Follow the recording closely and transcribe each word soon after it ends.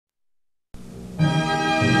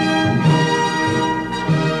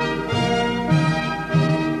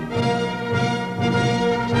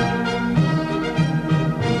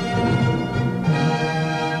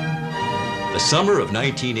summer of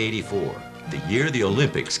 1984, the year the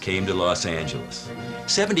Olympics came to Los Angeles.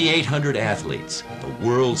 7,800 athletes, the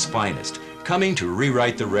world's finest, coming to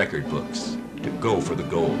rewrite the record books, to go for the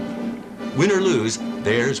gold. Win or lose,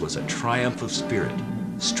 theirs was a triumph of spirit,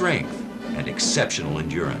 strength, and exceptional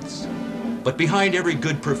endurance. But behind every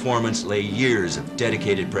good performance lay years of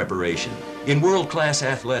dedicated preparation in world-class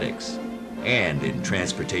athletics and in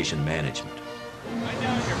transportation management. Right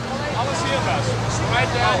down here. I want to see a bus.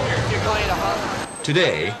 Right down here. You're going to Harvard.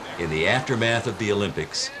 Today, in the aftermath of the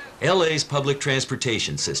Olympics, LA's public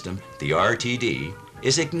transportation system, the RTD,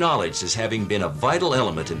 is acknowledged as having been a vital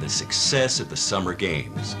element in the success of the Summer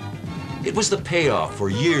Games. It was the payoff for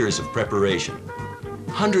years of preparation.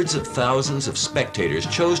 Hundreds of thousands of spectators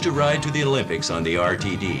chose to ride to the Olympics on the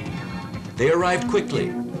RTD. They arrived quickly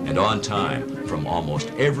and on time from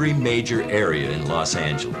almost every major area in Los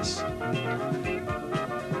Angeles.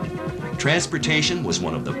 Transportation was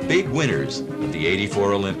one of the big winners of the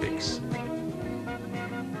 '84 Olympics.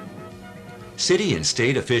 City and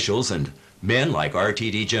state officials and men like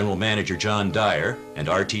RTD General Manager John Dyer and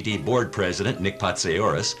RTD Board President Nick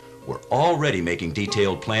Patsaoris were already making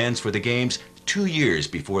detailed plans for the Games 2 years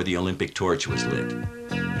before the Olympic torch was lit.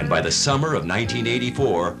 And by the summer of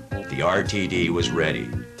 1984, the RTD was ready.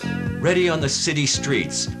 Ready on the city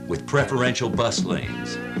streets with preferential bus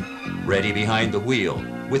lanes. Ready behind the wheel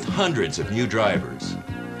with hundreds of new drivers.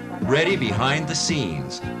 Ready behind the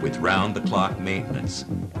scenes with round-the-clock maintenance.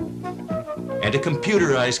 And a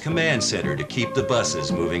computerized command center to keep the buses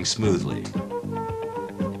moving smoothly.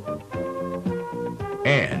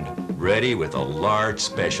 And ready with a large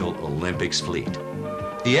special Olympics fleet.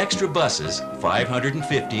 The extra buses,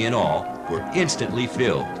 550 in all, were instantly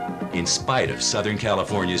filled, in spite of Southern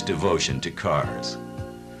California's devotion to cars.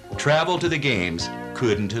 Travel to the Games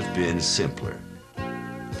couldn't have been simpler.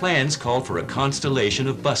 Plans called for a constellation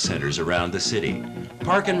of bus centers around the city,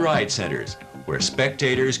 park and ride centers, where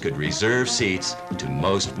spectators could reserve seats to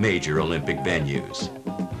most major Olympic venues.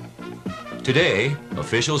 Today,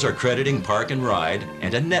 officials are crediting Park and Ride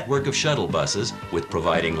and a network of shuttle buses with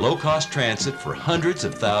providing low-cost transit for hundreds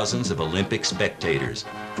of thousands of Olympic spectators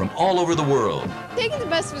from all over the world. Taking the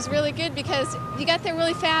bus was really good because you got there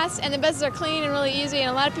really fast and the buses are clean and really easy and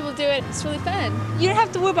a lot of people do it. It's really fun. You don't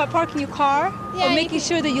have to worry about parking your car or making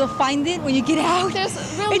sure that you'll find it when you get out.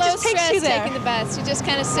 There's real low stress taking the bus. You just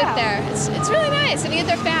kind of sit there. It's really nice and you get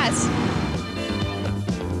there fast.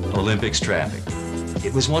 Olympics traffic.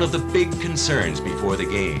 It was one of the big concerns before the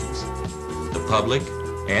Games. The public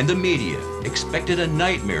and the media expected a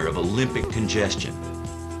nightmare of Olympic congestion.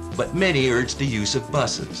 But many urged the use of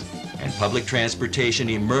buses, and public transportation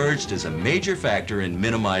emerged as a major factor in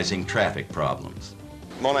minimizing traffic problems.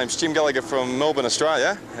 My name's Jim Gallagher from Melbourne,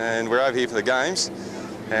 Australia, and we're over here for the Games.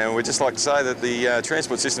 And we'd just like to say that the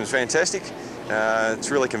transport system is fantastic. It's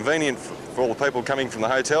really convenient for all the people coming from the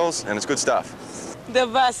hotels, and it's good stuff. The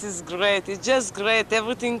bus is great. It's just great.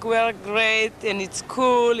 Everything works great, and it's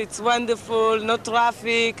cool. It's wonderful. No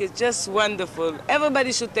traffic. It's just wonderful.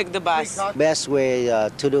 Everybody should take the bus. Best way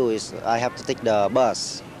to do is I have to take the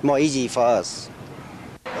bus. More easy for us.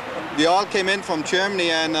 We all came in from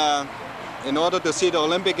Germany and in order to see the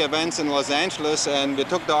Olympic events in Los Angeles, and we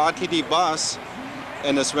took the RTD bus,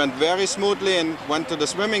 and this went very smoothly and went to the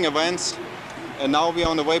swimming events. And now we're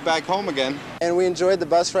on the way back home again. And we enjoyed the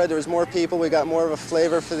bus ride. There was more people. We got more of a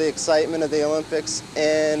flavor for the excitement of the Olympics.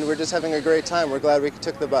 And we're just having a great time. We're glad we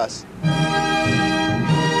took the bus.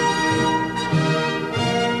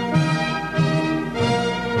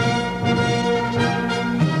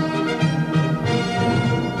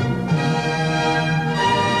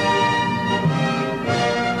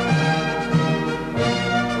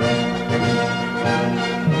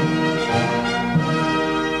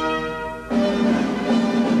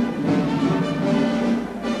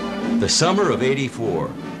 The summer of '84,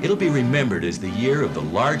 it'll be remembered as the year of the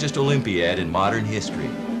largest Olympiad in modern history,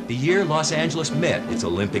 the year Los Angeles met its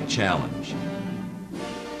Olympic challenge.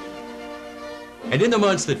 And in the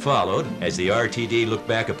months that followed, as the RTD looked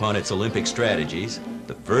back upon its Olympic strategies,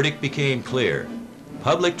 the verdict became clear.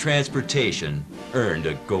 Public transportation earned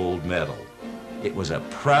a gold medal. It was a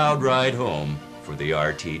proud ride home for the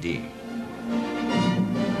RTD.